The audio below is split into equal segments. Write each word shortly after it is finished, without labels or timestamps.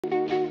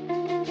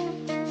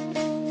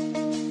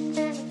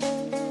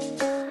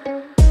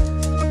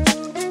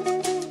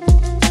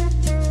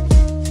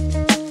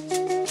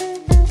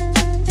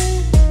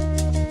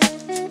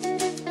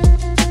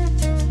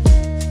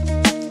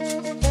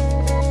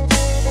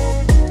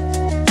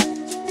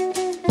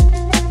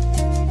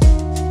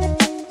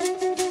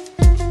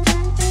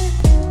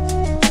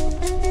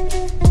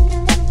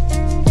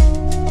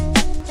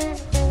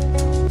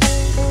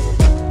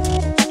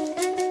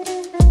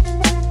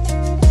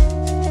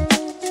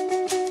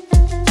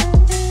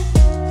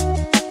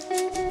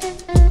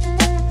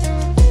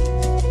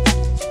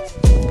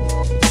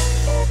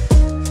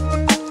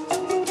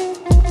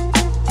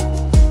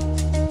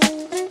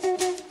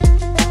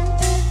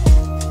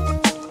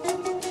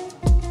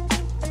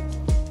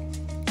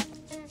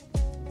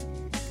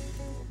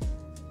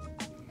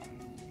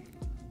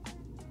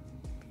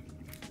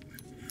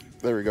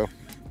There we go.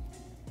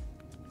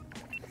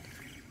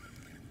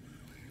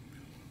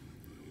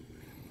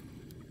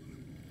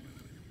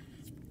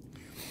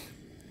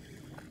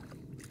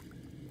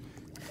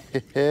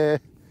 It's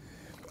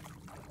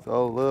a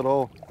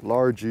little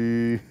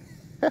largy.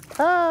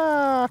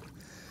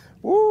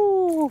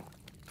 Woo!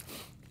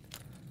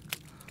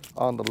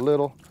 On the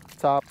little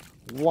top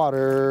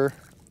water.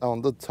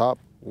 On the top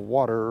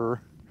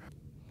water.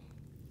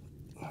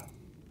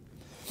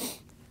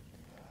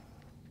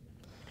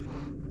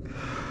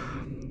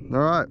 All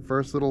right,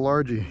 first little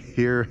largie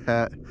here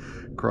at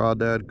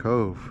Crawdad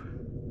Cove.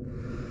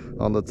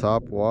 On the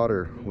top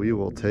water, we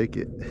will take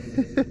it.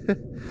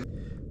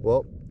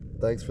 Well,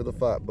 thanks for the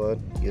fight, bud.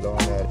 Get on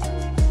that.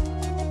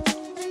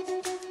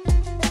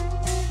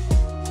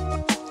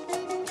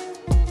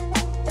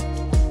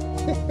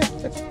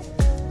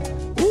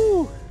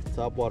 Woo!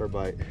 Top water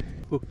bite.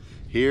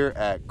 Here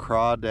at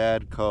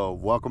Crawdad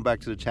Cove. Welcome back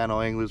to the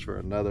channel, anglers, for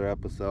another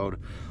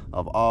episode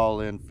of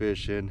All In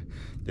Fishing.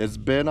 It's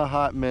been a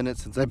hot minute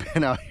since I've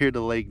been out here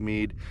to Lake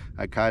Mead.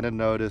 I kind of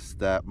noticed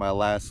that my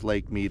last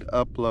Lake Mead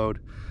upload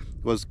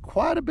was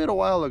quite a bit a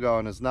while ago,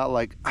 and it's not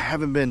like I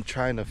haven't been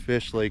trying to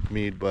fish Lake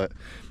Mead, but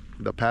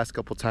the past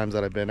couple times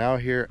that I've been out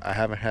here, I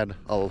haven't had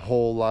a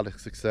whole lot of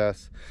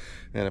success.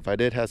 And if I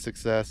did have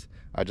success,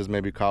 I just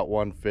maybe caught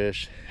one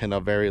fish in a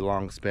very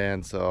long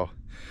span. So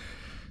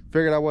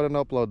figured I wouldn't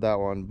upload that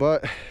one,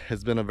 but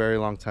it's been a very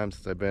long time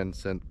since I've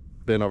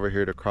been over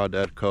here to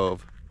Crawdad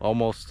Cove.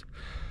 Almost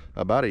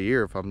about a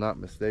year, if I'm not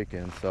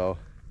mistaken. So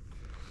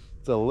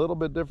it's a little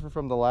bit different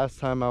from the last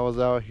time I was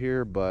out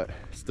here, but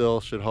still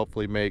should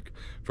hopefully make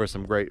for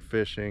some great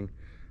fishing.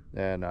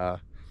 And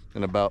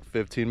in about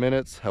 15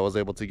 minutes, I was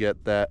able to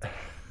get that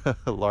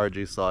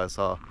largie. So I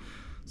saw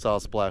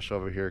a splash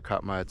over here,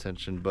 caught my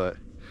attention. But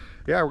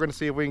yeah, we're gonna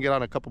see if we can get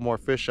on a couple more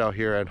fish out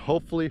here, and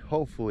hopefully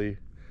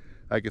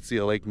I could see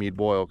a Lake Mead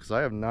boil, because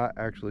I have not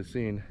actually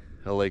seen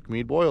a Lake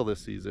Mead boil this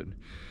season.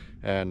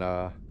 And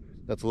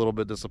that's a little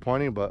bit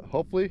disappointing, but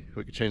hopefully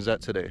we can change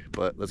that today.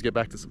 But let's get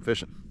back to some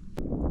fishing.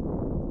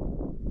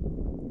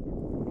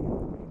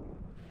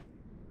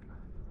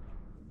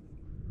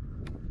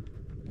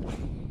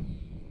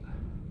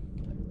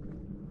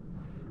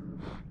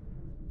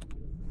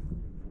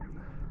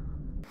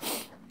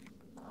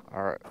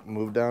 All right,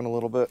 move down a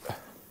little bit.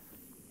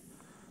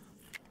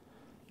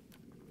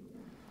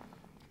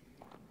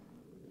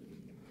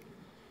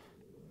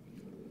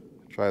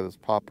 Try this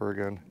popper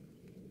again.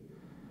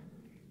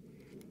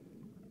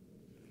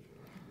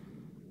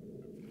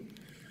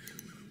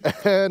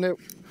 And it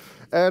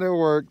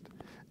worked.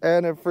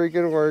 And it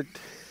freaking worked.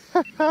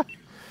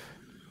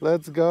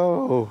 Let's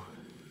go.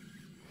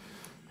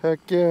 Heck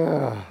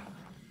yeah.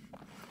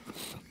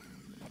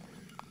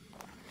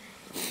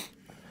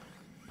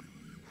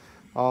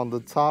 On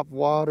the top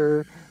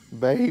water,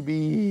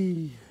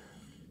 baby.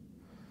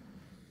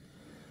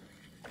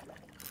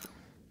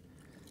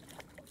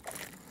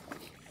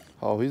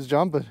 Oh, he's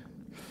jumping.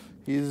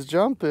 He's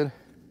jumping.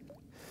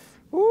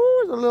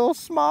 Ooh, it's a little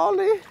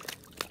smallie.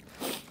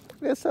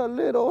 It's a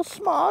little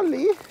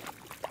smallie.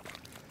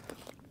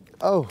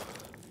 Oh.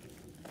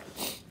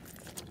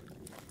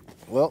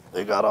 Well,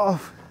 it got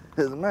off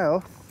his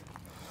mouth.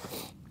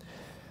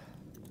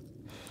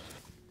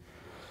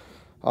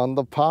 On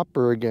the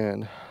popper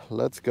again.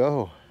 Let's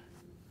go.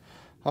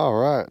 All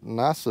right,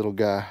 nice little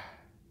guy.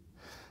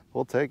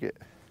 We'll take it.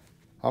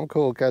 I'm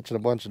cool catching a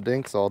bunch of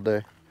dinks all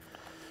day.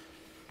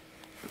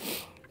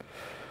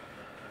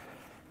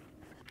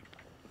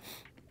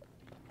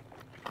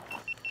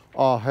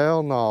 Oh,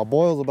 hell no.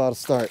 Boil's about to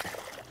start.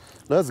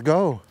 Let's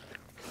go.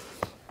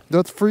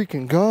 Let's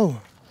freaking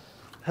go.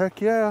 Heck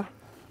yeah.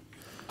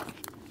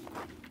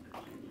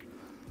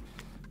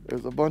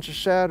 There's a bunch of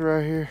shad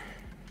right here.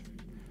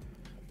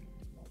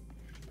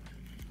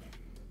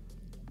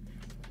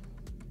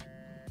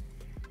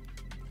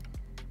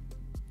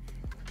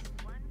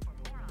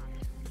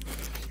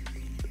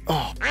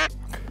 Oh,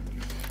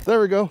 there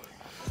we go.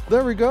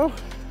 There we go.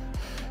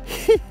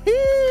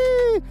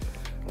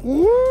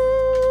 Woo!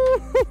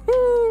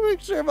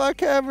 Make sure my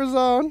camera's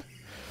on.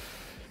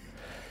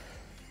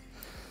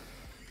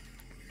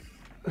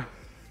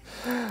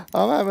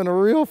 I'm having a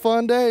real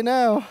fun day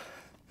now.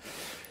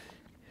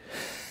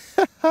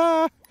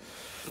 A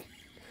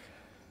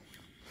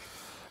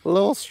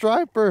little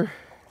striper.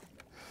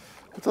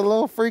 It's a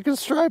little freaking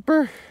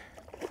striper.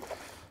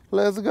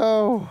 Let's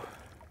go.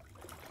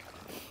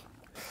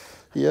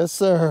 Yes,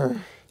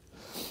 sir.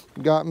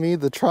 Got me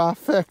the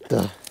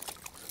trifecta.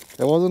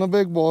 It wasn't a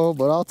big boil,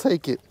 but I'll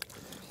take it.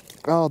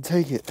 I'll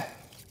take it.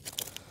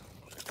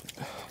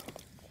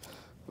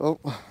 Oh,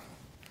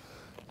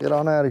 get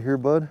on out of here,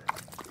 bud.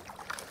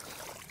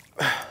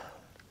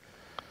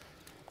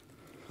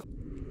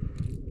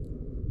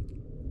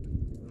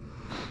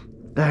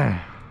 Dang.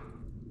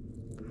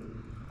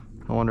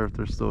 I wonder if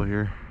they're still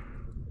here.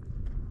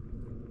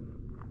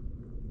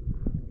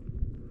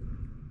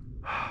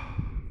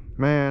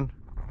 Man.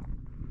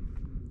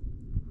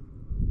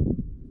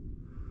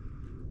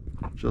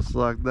 Just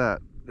like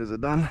that. Is it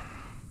done?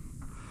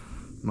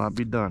 Might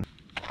be done.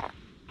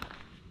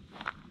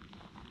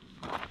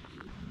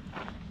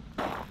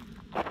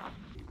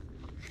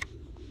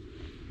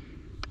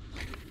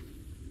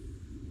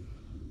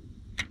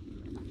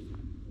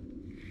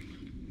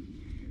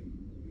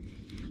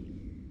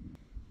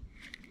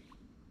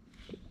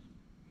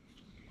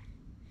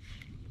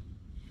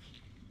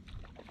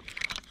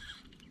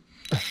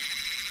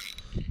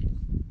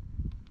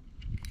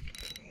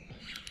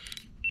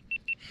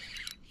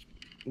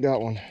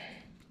 Got one.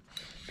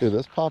 Dude,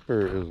 this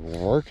popper is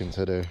working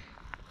today.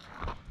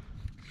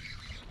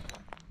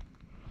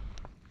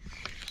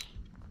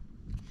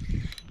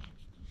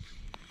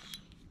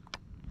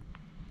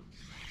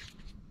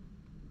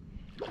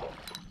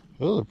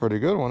 This is a pretty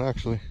good one,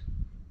 actually.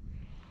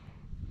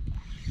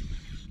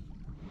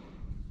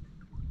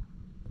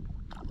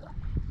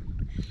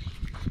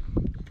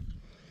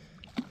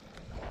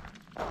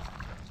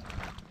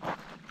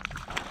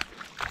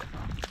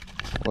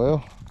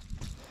 Well,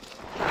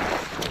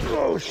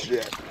 oh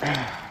shit,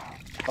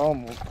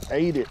 almost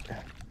ate it.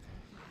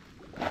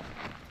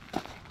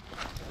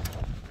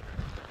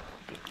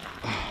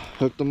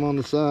 Hooked them on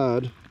the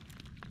side.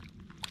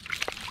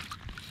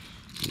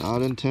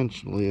 Not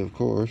intentionally, of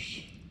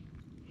course.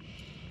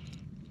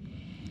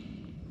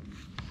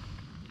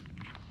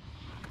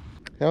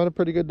 Having a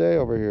pretty good day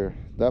over here.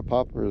 That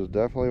popper is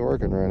definitely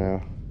working right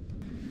now.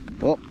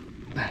 Well,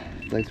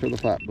 thanks for the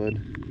fight,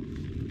 bud.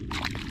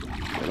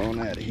 Get on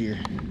out of here.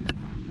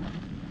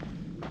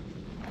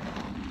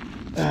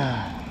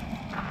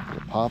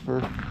 The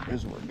popper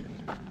is working.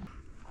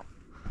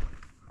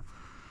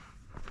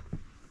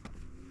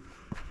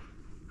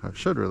 I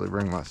should really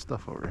bring my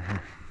stuff over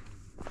here.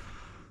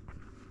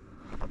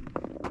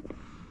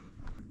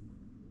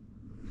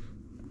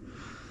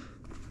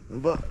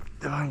 But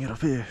if I can get a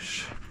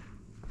fish,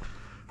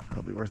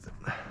 it'll be worth it.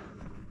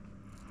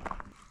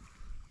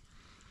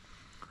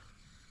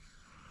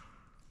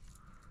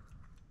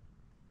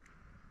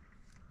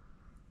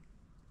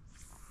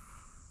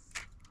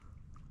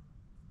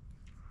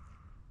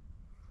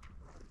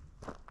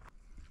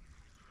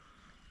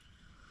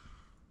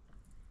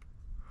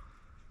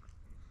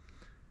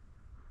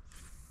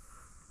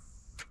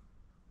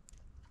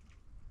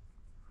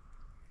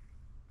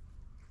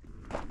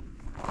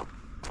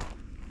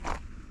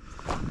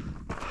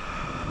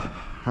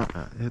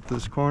 Alright, hit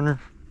this corner.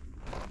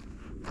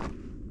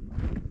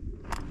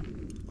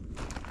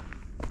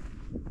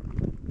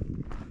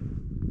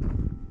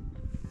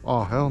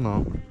 Oh, hell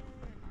no.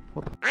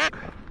 What the fuck?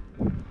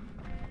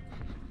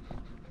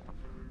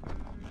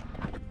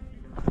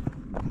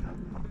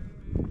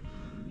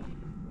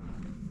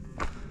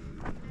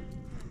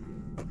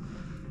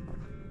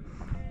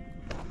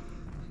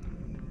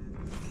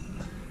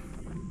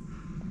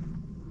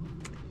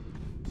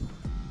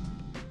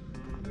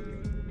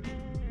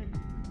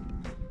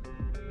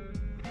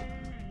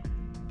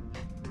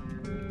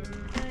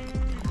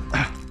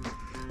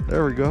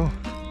 There we go.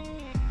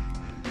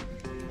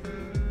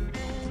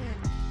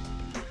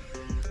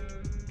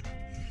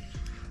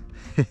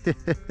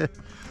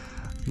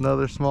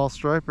 Another small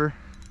striper.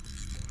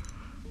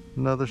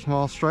 Another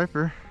small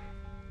striper.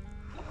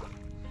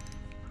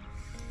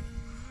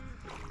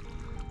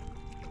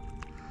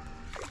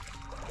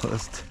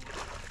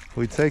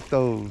 We take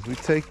those. We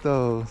take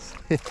those.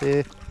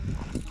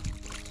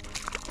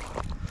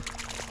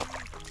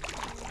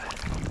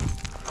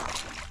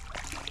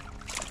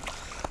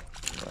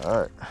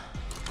 All right.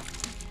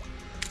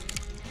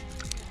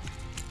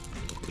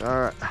 All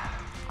right.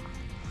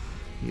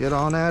 Get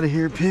on out of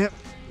here, pimp.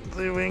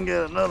 See if we can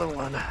get another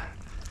one.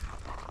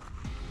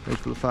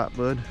 Thanks for the fight,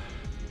 bud.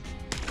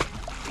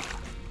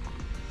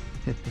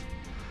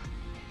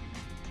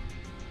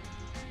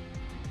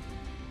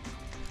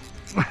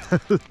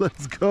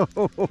 Let's go.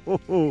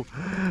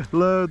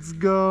 Let's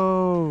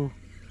go.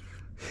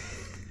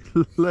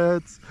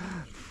 Let's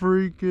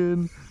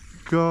freaking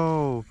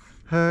go.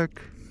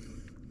 Heck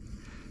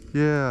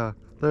yeah.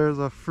 There's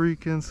a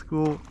freaking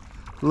school.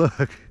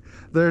 Look,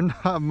 they're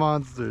not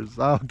monsters,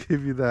 I'll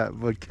give you that,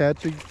 but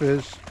catching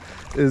fish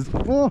is,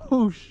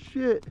 oh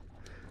shit,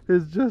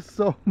 it's just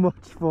so much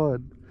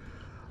fun.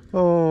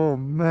 Oh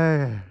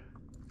man.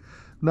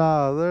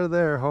 Nah, they're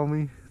there,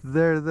 homie.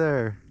 They're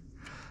there.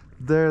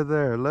 They're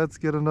there. Let's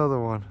get another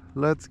one.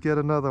 Let's get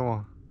another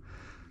one.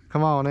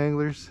 Come on,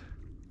 anglers.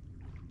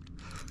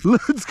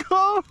 Let's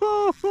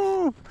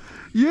go.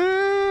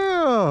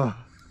 Yeah.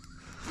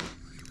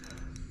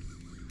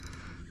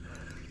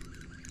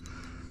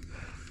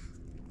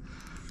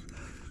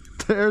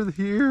 They're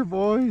here,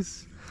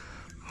 boys.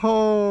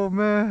 Oh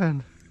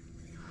man.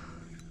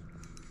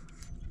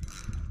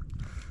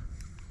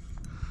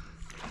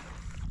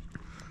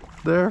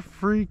 They're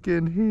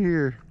freaking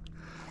here.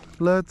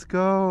 Let's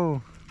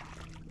go.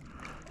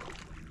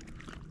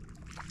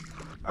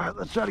 All right,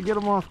 let's try to get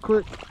them off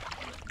quick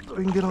so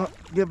we can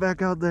get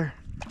back out there.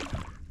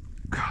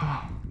 Come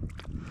on.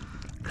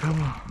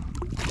 Come on.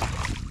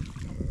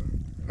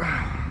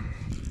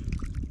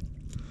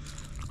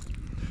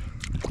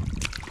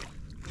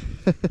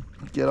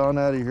 Get on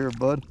out of here,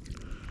 bud.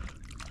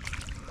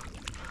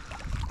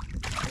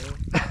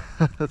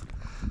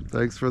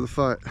 Thanks for the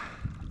fight.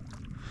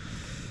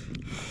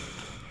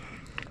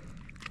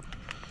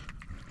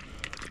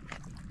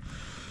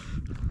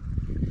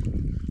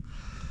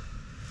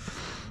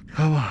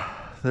 Come on.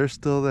 They're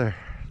still there.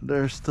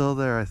 They're still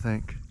there, I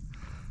think.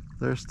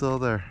 They're still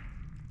there.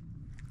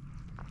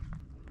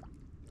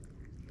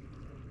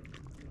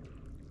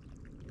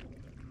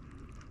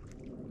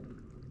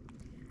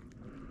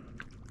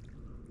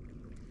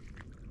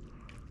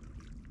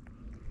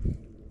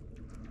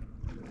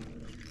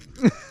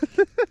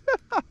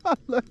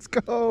 Let's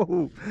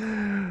go.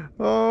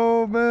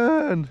 Oh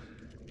man.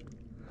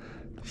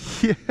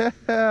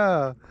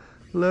 Yeah.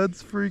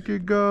 Let's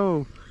freaking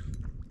go.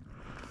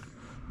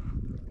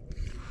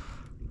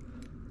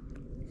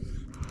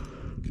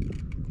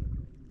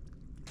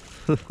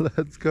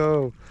 Let's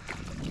go.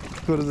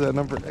 What is that,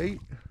 number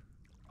 8?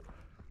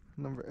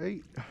 Number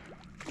 8.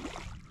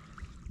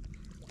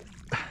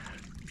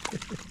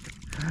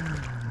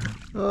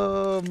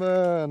 Oh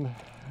man,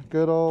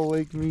 good old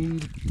Lake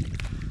Mead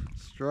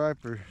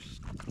striper.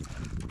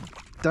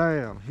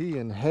 Damn, he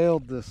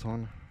inhaled this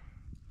one.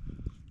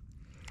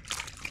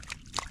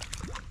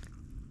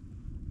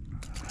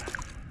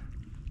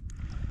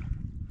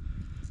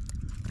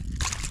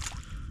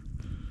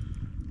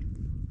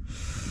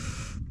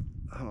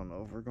 I don't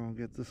know if we're gonna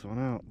get this one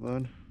out,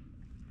 bud.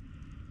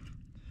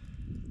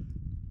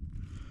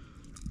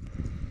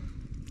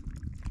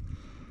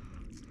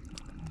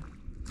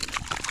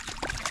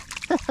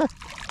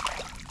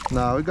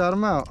 No, we got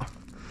him out.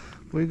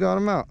 We got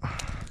him out.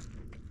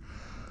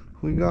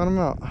 We got him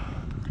out.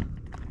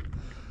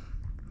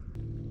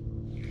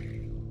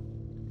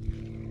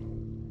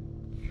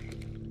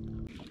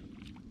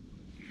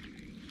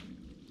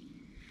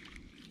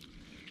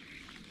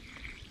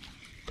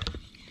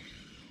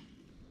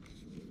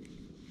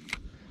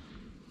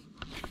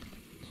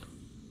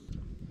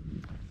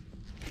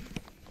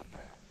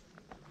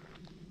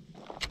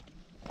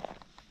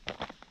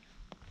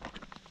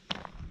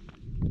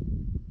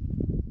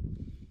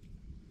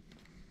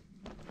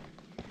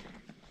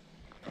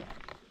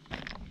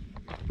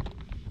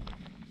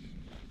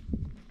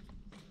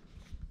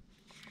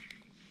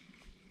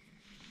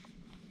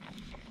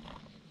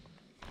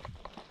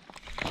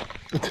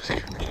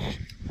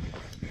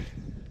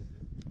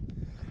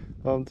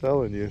 I'm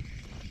telling you.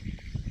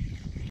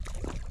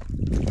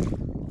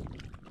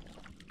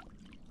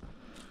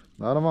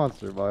 Not a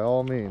monster by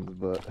all means,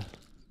 but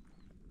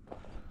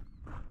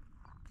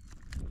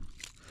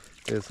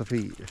it's a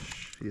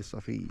fish. It's a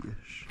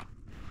fish.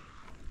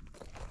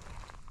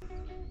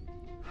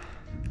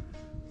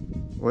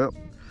 Well,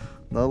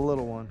 another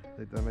little one. I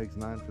think that makes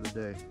 9 for the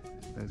day.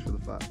 Thanks for the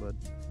fight, bud.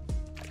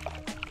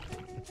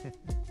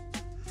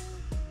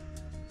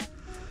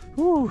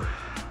 Whew.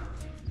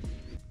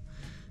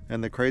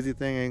 And the crazy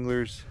thing,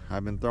 anglers,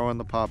 I've been throwing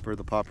the popper.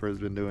 The popper has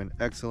been doing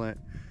excellent.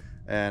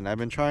 And I've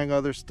been trying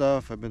other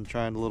stuff. I've been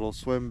trying little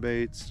swim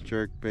baits,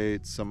 jerk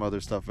baits, some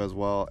other stuff as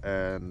well.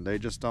 And they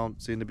just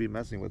don't seem to be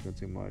messing with it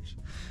too much.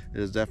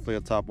 It is definitely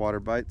a top water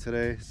bite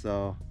today.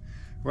 So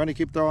we're going to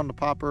keep throwing the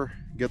popper,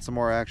 get some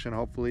more action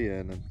hopefully,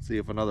 and see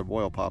if another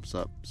boil pops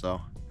up. So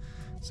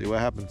see what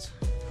happens.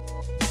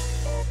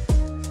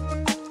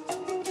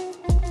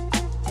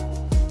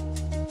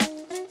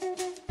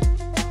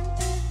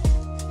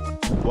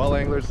 Well,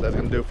 anglers, that's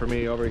gonna do it for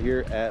me over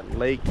here at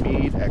Lake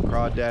Mead at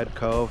Crawdad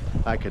Cove.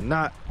 I could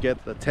not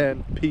get the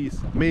 10-piece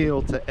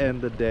meal to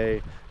end the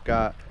day.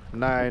 Got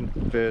 9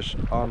 fish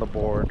on the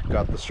board.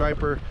 Got the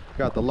striper,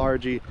 got the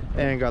largie,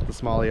 and got the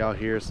smallie out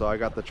here. So I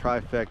got the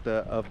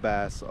trifecta of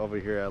bass over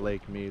here at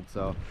Lake Mead.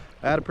 So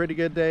I had a pretty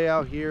good day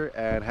out here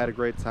and had a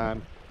great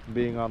time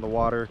being on the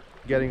water,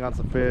 getting on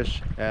some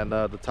fish, and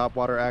the top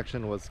water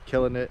action was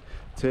killing it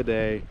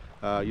today.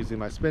 Using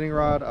my spinning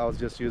rod, I was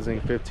just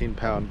using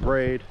 15-pound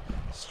braid,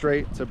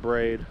 straight to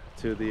braid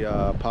to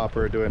the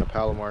popper, doing a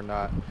Palomar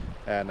knot,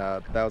 and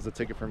that was the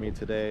ticket for me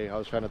today. I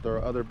was trying to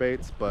throw other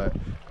baits, but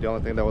the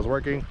only thing that was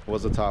working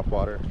was the top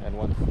water. And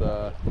once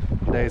the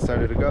day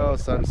started to go,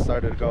 sun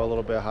started to go a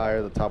little bit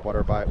higher, the top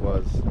water bite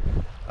was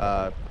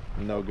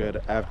no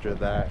good after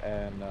that.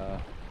 And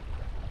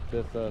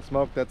this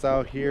smoke that's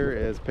out here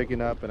is picking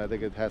up, and I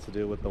think it has to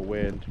do with the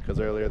wind, because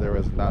earlier there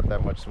was not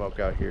that much smoke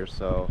out here.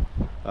 So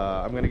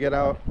I'm gonna get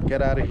out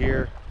of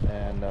here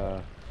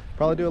and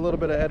probably do a little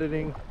bit of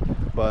editing.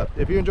 But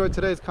if you enjoyed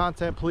today's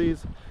content,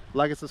 please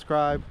like and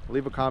subscribe,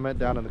 leave a comment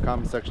down in the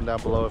comment section down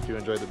below if you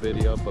enjoyed the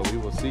video. But we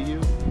will see you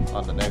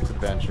on the next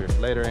adventure.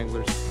 Later,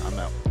 anglers. I'm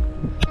out.